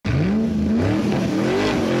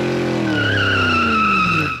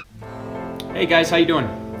Hey guys, how you doing?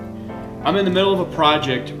 I'm in the middle of a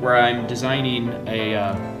project where I'm designing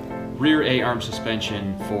a rear A-arm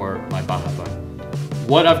suspension for my Baja Bug.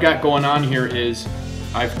 What I've got going on here is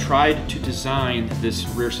I've tried to design this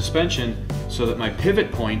rear suspension so that my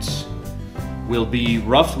pivot points will be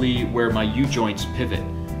roughly where my U-joints pivot,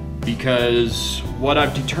 because what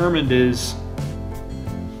I've determined is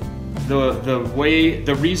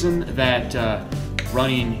the reason that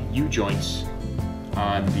running U-joints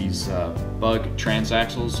on these Bug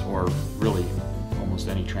transaxles, or really almost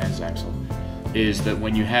any transaxle, is that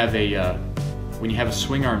when you have a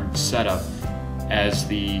swing arm setup, as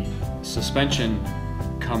the suspension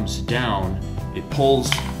comes down, it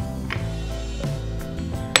pulls.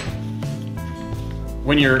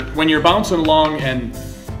 When you're bouncing along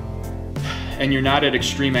and you're not at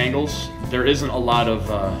extreme angles, there isn't a lot of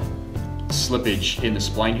slippage in the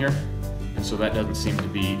spline here, and so that doesn't seem to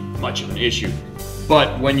be much of an issue.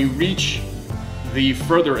 But when you reach the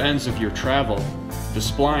further ends of your travel, the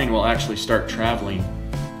spline will actually start traveling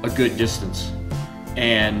a good distance.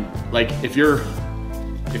 And like if you're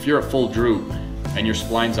at full droop and your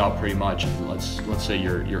spline's out pretty much, and let's say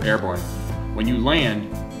you're airborne, when you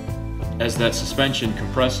land, as that suspension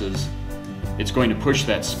compresses, it's going to push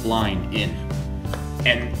that spline in.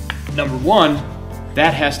 And number one,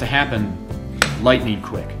 that has to happen lightning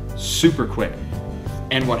quick, super quick.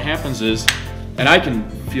 And what happens is, and I can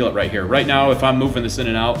feel it right here. Right now, if I'm moving this in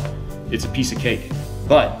and out, it's a piece of cake.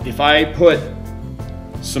 But if I put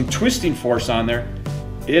some twisting force on there,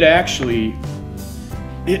 it actually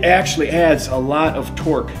adds a lot of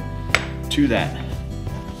torque to that.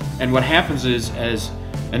 And what happens is,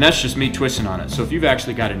 and that's just me twisting on it. So if you've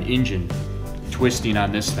actually got an engine twisting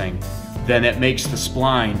on this thing, then it makes the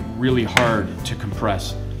spline really hard to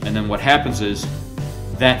compress. And then what happens is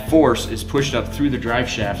that force is pushed up through the drive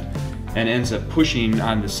shaft and ends up pushing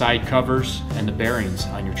on the side covers and the bearings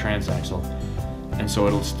on your transaxle. And so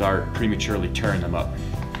it'll start prematurely tearing them up.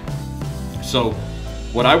 So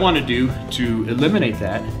what I want to do to eliminate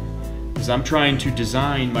that is I'm trying to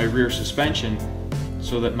design my rear suspension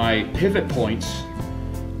so that my pivot points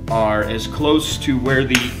are as close to where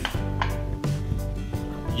the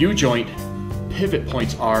U-joint pivot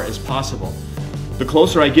points are as possible. The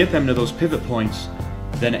closer I get them to those pivot points,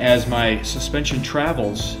 then as my suspension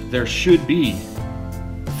travels, there should be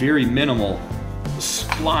very minimal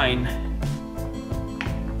spline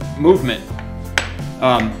movement.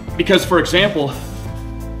 Because for example,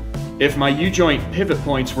 if my U-joint pivot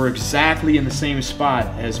points were exactly in the same spot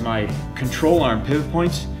as my control arm pivot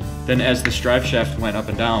points, then as this drive shaft went up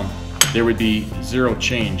and down, there would be zero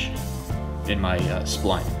change in my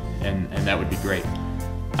spline, and that would be great.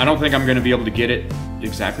 I don't think I'm going to be able to get it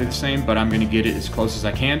exactly the same, but I'm going to get it as close as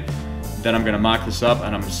I can. Then I'm going to mock this up,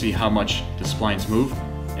 and I'm going to see how much the splines move,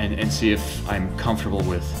 and see if I'm comfortable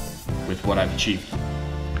with what I've achieved.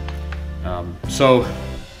 So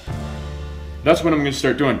that's what I'm going to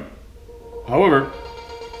start doing. However,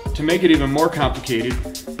 to make it even more complicated,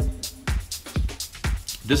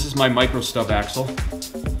 this is my micro stub axle,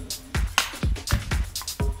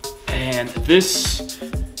 and this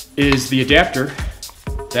is the adapter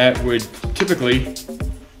that would typically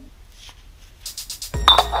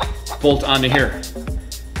bolt onto here.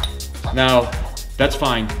 Now, that's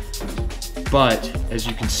fine, but as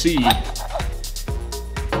you can see,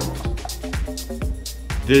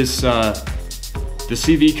 this the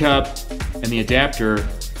CV cup and the adapter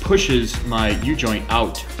pushes my U-joint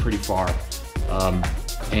out pretty far.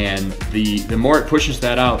 And the more it pushes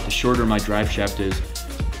that out, the shorter my drive shaft is.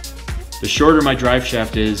 The shorter my drive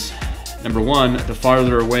shaft is, number one, the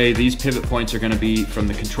farther away these pivot points are going to be from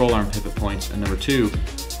the control arm pivot points, and number two,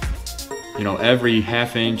 you know, every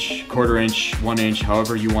half inch, quarter inch, 1 inch,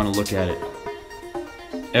 however you want to look at it,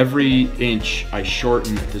 every inch I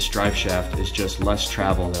shorten this drive shaft is just less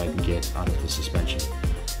travel that I can get out of the suspension.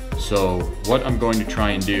 So what I'm going to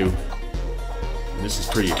try and do, and this is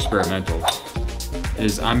pretty experimental,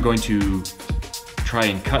 is I'm going to try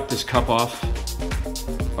and cut this cup off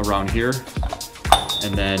around here,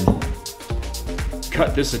 and then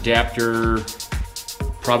cut this adapter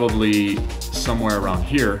probably somewhere around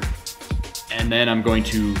here, and then I'm going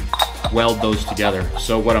to weld those together.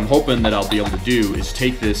 So what I'm hoping that I'll be able to do is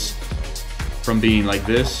take this from being like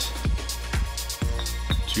this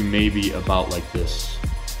to maybe about like this,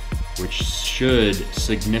 which should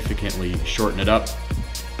significantly shorten it up,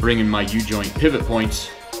 bringing my U-joint pivot points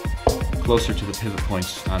closer to the pivot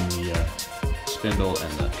points on the spindle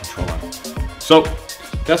and the control arm. So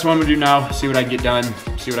that's what I'm gonna do now, see what I can get done,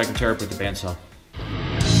 see what I can tear up with the bandsaw.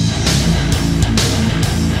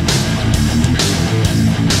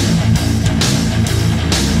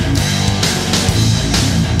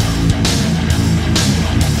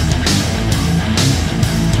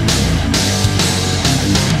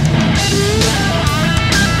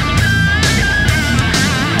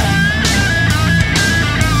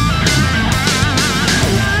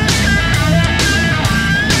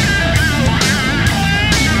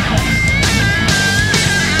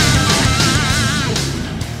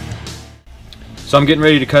 So I'm getting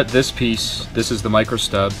ready to cut this piece. This is the micro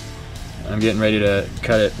stub. I'm getting ready to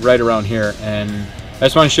cut it right around here, and I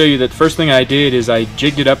just want to show you that the first thing I did is I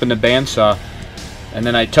jigged it up in the bandsaw, and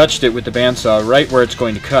then I touched it with the bandsaw right where it's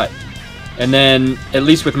going to cut. And then, at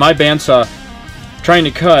least with my bandsaw, trying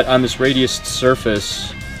to cut on this radiused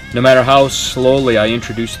surface, no matter how slowly I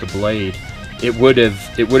introduced the blade, it would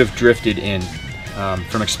have drifted in.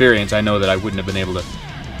 From experience, I know that I wouldn't have been able to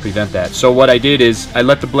prevent that. So what I did is I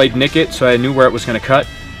let the blade nick it so I knew where it was going to cut,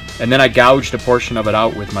 and then I gouged a portion of it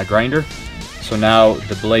out with my grinder. So now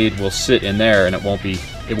the blade will sit in there, and it won't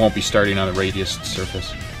be starting on the radiused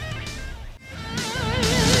surface.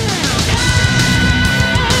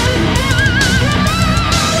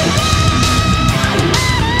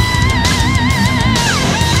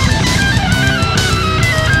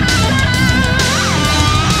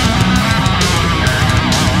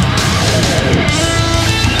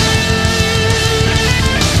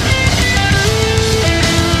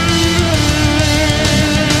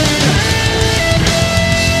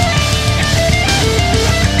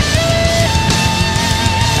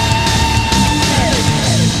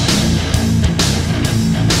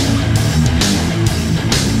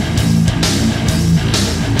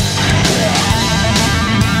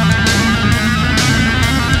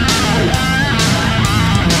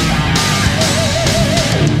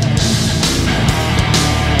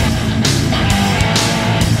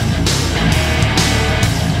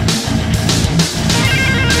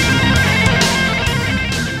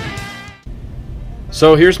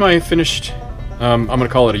 So here's my finished, I'm going to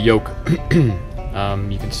call it a yoke.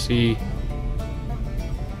 You can see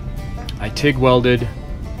I TIG welded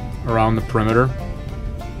around the perimeter.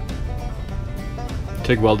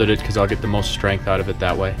 TIG welded it because I'll get the most strength out of it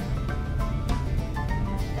that way.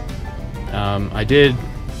 I did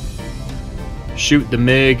shoot the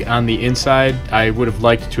MIG on the inside. I would have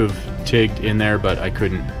liked to have TIGged in there, but I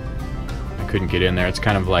couldn't get in there. It's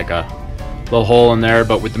kind of like a little hole in there,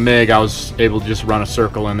 but with the MIG I was able to just run a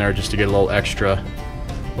circle in there just to get a little extra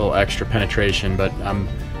penetration, but I'm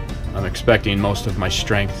expecting most of my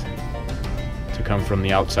strength to come from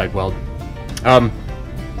the outside weld.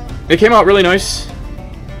 It came out really nice.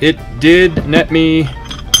 It did net me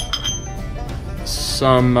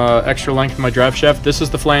some extra length in my drive shaft. This is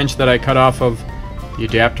the flange that I cut off of the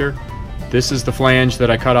adapter. This is the flange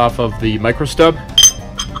that I cut off of the micro stub.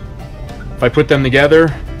 If I put them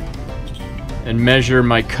together and measure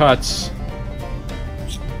my cuts,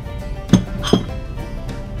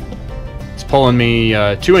 it's pulling me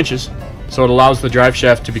 2 inches, so it allows the drive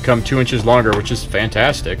shaft to become 2 inches longer, which is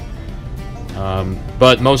fantastic.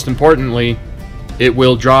 But most importantly, it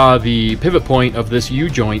will draw the pivot point of this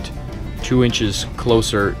U-joint 2 inches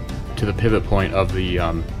closer to the pivot point of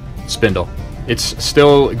the spindle. It's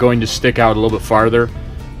still going to stick out a little bit farther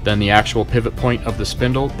than the actual pivot point of the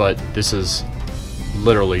spindle, but this is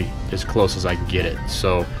literally as close as I can get it.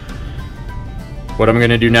 So what I'm going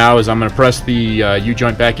to do now is I'm going to press the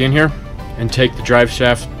U-joint back in here and take the drive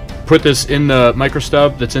shaft, put this in the micro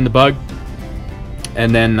stub that's in the bug,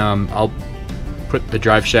 and then I'll put the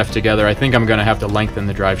drive shaft together. I think I'm going to have to lengthen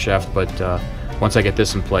the drive shaft, but once I get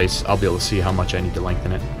this in place, I'll be able to see how much I need to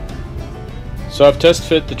lengthen it. So I've test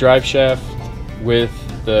fit the drive shaft with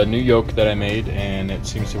the new yoke that I made, and it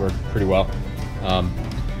seems to work pretty well.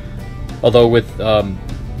 Although with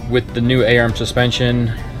the new A-arm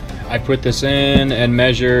suspension, I put this in and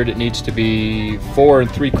measured, it needs to be 4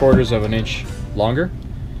 3/4 of an inch longer.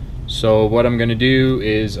 So what I'm going to do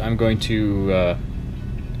is I'm going to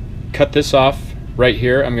cut this off right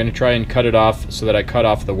here. I'm going to try and cut it off so that I cut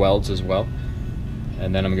off the welds as well.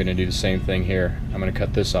 And then I'm going to do the same thing here. I'm going to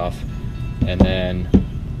cut this off, and then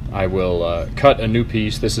I will cut a new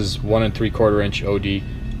piece. This is 1 3/4 inch OD.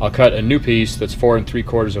 I'll cut a new piece that's 4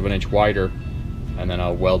 3/4 of an inch wider, and then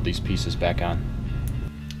I'll weld these pieces back on.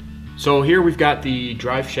 So here we've got the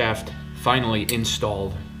drive shaft finally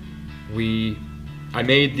installed. I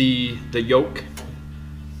made the yoke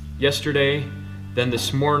yesterday, then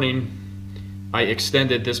this morning I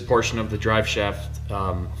extended this portion of the drive shaft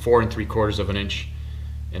 4 3/4 of an inch,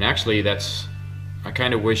 and actually I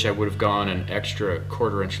kind of wish I would have gone an extra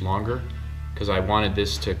 1/4 inch longer, because I wanted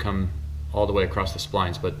this to come all the way across the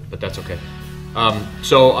splines, but that's okay.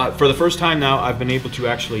 So for the first time now, I've been able to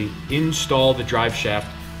actually install the drive shaft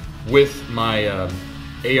with my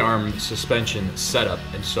A-arm suspension setup,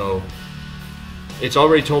 and so it's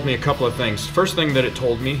already told me a couple of things. First thing that it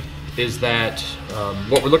told me is that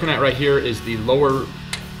what we're looking at right here is the lower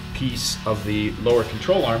piece of the lower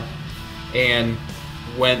control arm, and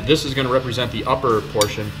when this is going to represent the upper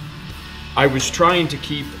portion, I was trying to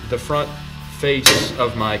keep the front face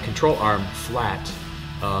of my control arm flat,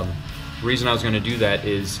 The reason I was going to do that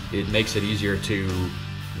is it makes it easier to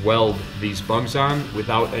weld these bungs on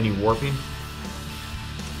without any warping.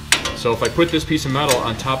 So if I put this piece of metal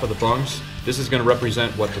on top of the bungs, this is going to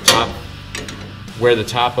represent what where the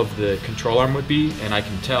top of the control arm would be, and I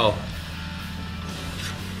can tell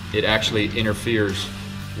it actually interferes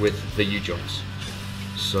with the U-joints.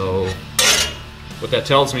 So what that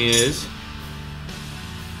tells me is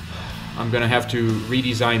I'm going to have to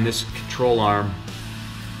redesign this control arm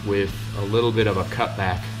with a little bit of a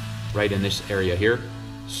cutback right in this area here,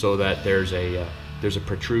 so that there's a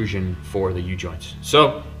protrusion for the U-joints.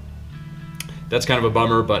 So that's kind of a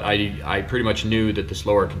bummer, but I pretty much knew that this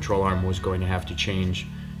lower control arm was going to have to change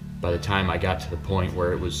by the time I got to the point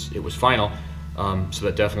where it was final. So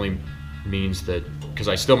that definitely means that, because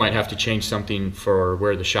I still might have to change something for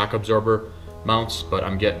where the shock absorber mounts, but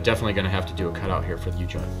I'm definitely going to have to do a cutout here for the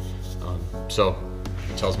U-joint. So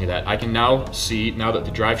it tells me that I can now see, now that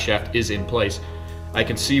the drive shaft is in place, I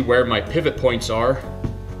can see where my pivot points are.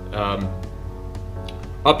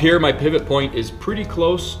 Up here, my pivot point is pretty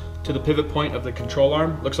close to the pivot point of the control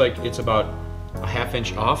arm. Looks like it's about a ½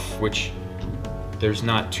 inch off, which there's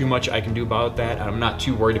not too much I can do about that. I'm not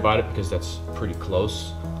too worried about it because that's pretty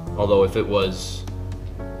close. Although if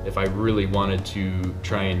I really wanted to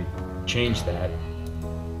try and change that,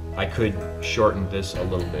 I could shorten this a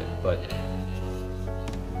little bit, but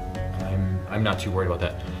I'm not too worried about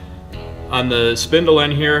that. On the spindle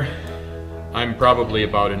end here, I'm probably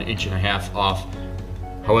about 1.5 inches off.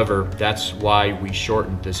 However, that's why we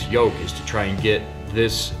shortened this yoke, is to try and get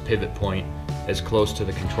this pivot point as close to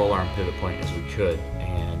the control arm pivot point as we could,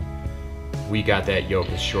 and we got that yoke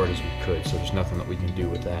as short as we could, so there's nothing that we can do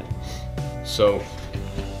with that. So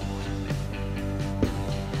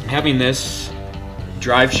having this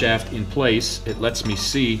drive shaft in place, it lets me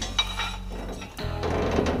see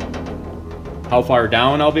how far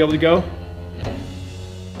down I'll be able to go.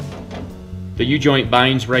 The U-joint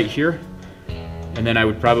binds right here, and then I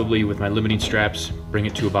would probably, with my limiting straps, bring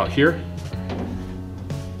it to about here.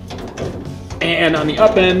 And on the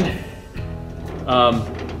up end,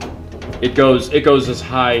 it goes as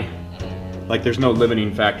high, like there's no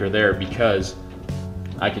limiting factor there, because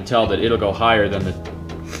I can tell that it'll go higher than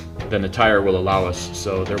the tire will allow us,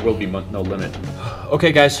 so there will be no limit.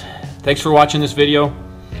 Okay guys, thanks for watching this video.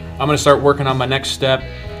 I'm gonna start working on my next step.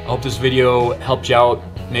 I hope this video helped you out,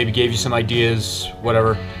 maybe gave you some ideas,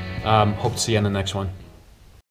 whatever. Hope to see you on the next one.